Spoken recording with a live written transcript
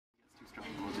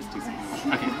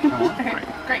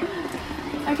Great.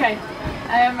 Okay,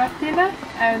 I am Martina,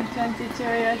 I'm 22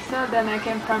 years old and I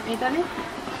came from Italy.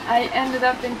 I ended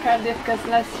up in Cardiff because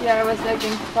last year I was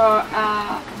looking for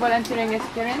a volunteering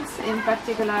experience, in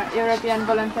particular European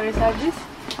voluntary service.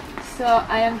 So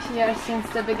I am here since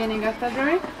the beginning of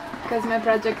February because my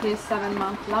project is 7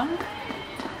 months long.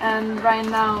 And right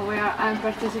now I'm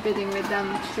participating with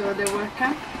them through the work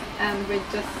camp, and we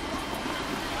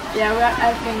are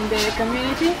helping the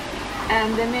community,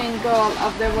 and the main goal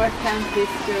of the work camp is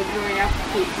to growing up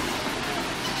peace.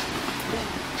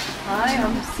 Hi,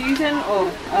 I'm Susan, or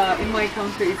in my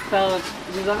country it's spelled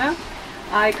Zuzana.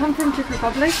 I come from Czech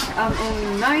Republic. I'm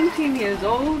only 19 years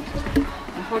old,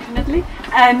 unfortunately,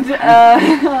 and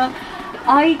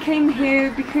I came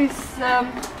here because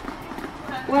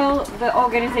well, the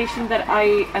organization that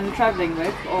I am traveling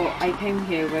with, or I came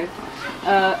here with,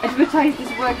 advertised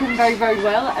this work very, very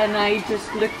well, and I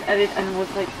just looked at it and was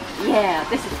like, yeah,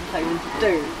 this is what I want to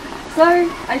do. So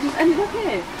I just ended up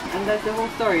here, and that's the whole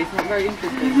story. It's not very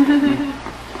interesting.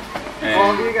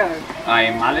 On you go.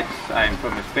 I'm Alex, I'm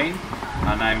from Spain,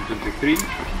 and I'm 23.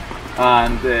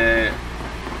 And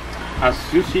as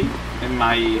you see, in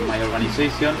my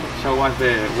organization show us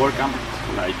the work camp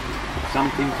like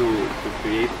something to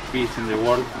create peace in the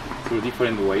world through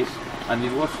different ways, and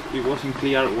it wasn't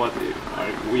clear what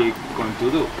are we going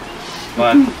to do,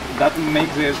 but that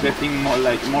makes the thing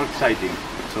more exciting.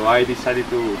 So I decided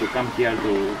to come here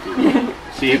to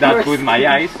see that with my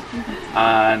eyes,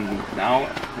 and now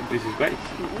this is great.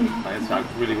 It's a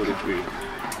really good experience.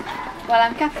 Well,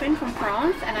 I'm Catherine from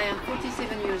France, and I am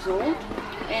 47 years old,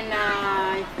 and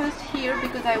I first here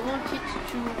because I wanted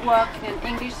to work in an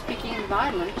English-speaking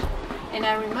environment. And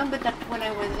I remember that when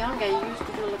I was young, I used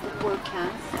to do a lot of work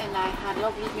camps, and I had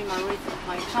lovely memories of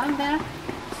my time there.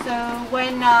 So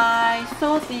when I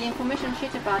saw the information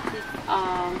sheet about this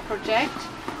project,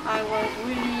 I was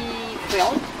really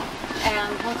thrilled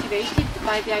and motivated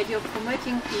by the idea of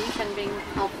promoting peace and being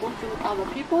helpful to other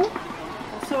people.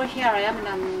 And so here I am,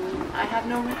 and I have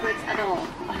no regrets at all.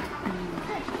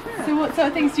 So what sort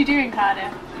of things do you do in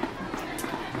Cardiff?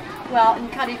 Well, in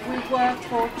Cardiff we work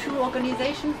for 2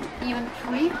 organizations, even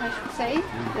 3 I should say.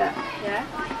 Yeah.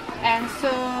 And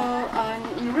so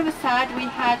in Riverside we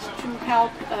had to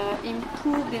help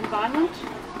improve the environment,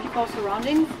 people's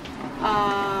surroundings,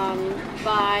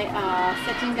 by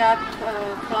setting up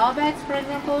flower beds, for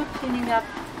example, cleaning up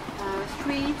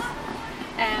streets,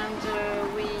 and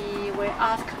we were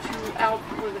asked to help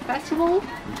with the festival.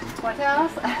 What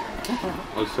else?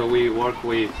 Also we work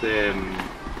with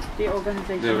The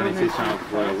organization of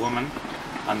women,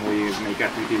 and we make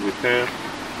activities with her,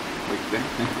 with them.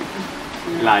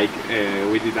 Like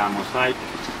we did a mosaic.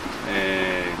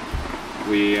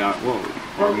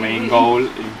 Our main goal,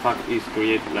 in fact, is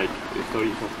create like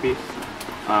stories of peace,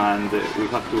 and we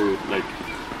have to like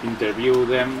interview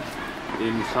them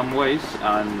in some ways,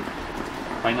 and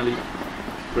finally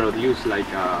produce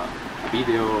like a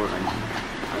video or an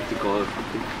article or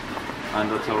something,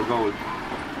 and that's our goal.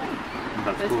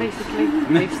 That's cool. Basically,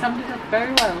 they've summed it up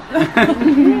very well.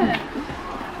 Yeah.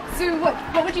 So what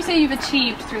would you say you've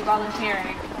achieved through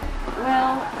volunteering?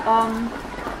 Well,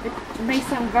 it may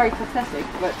sound very pathetic,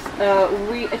 but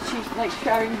we achieved like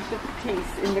sharing the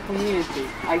peace in the community,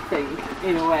 I think,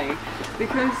 in a way.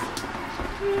 Because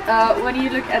when you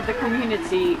look at the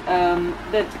community,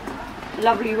 that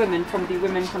lovely women from the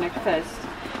Women Connect Fest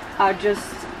are just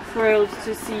thrilled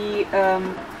to see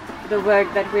the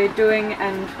work that we're doing,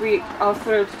 and we are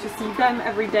thrilled to see them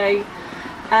every day,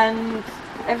 and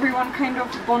everyone kind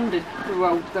of bonded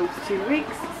throughout those 2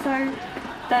 weeks. So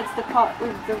that's the part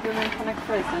with the Women Connect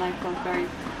Fest, and I felt very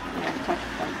touched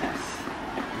by that.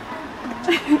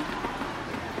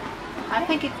 I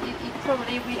think it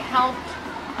probably will help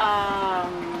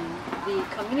the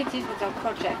communities with our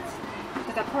projects,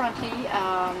 because apparently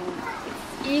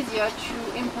it's easier to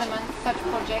implement such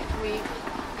projects with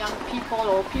young people,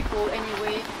 or people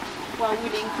anyway who are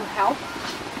willing to help,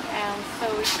 and so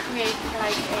it creates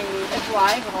like a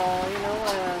drive, or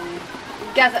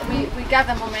we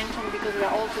gather momentum because we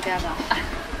are all together.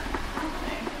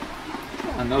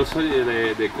 And also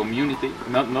the community,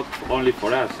 not only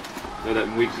for us, so that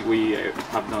we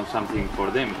have done something for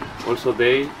them. Also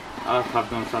they have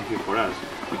done something for us,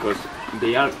 because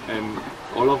they are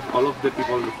all of the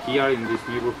people here in this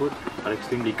neighborhood are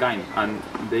extremely kind, and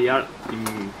they are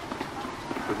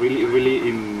really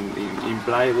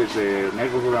implied with the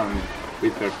neighborhood and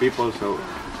with their people. So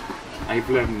I've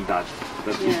learned that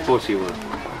it's possible,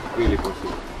 really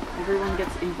possible. Everyone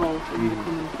gets involved in the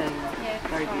common thing. Yeah,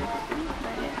 Very good.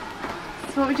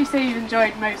 So what would you say you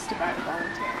enjoyed most about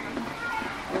volunteering?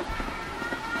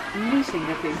 meeting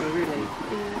the people, really.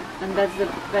 Yeah. And that's the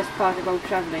best part about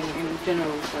traveling in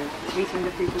general. So meeting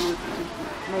the people is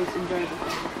the most enjoyable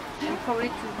thing. And probably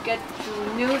to get to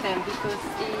know them, because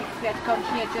if we had come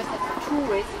here just as a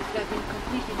tourist, it would have been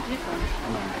completely different.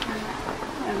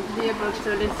 And be able to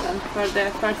listen for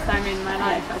the first time in my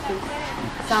life, at least,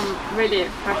 some really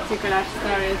particular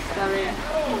story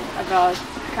about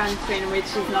country in which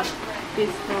is not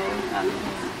peaceful, and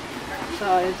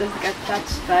so you just get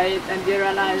touched by it and you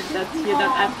realize that you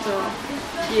don't have to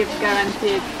give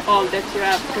guaranteed all that you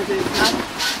have, because it's not,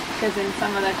 because in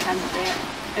some other country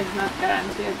it's not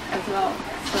guaranteed as well,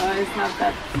 so it's not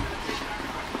that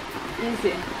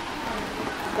easy.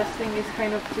 The best thing is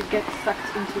kind of to get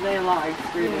sucked into their lives,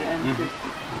 really, Yeah. and to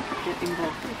get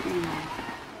involved.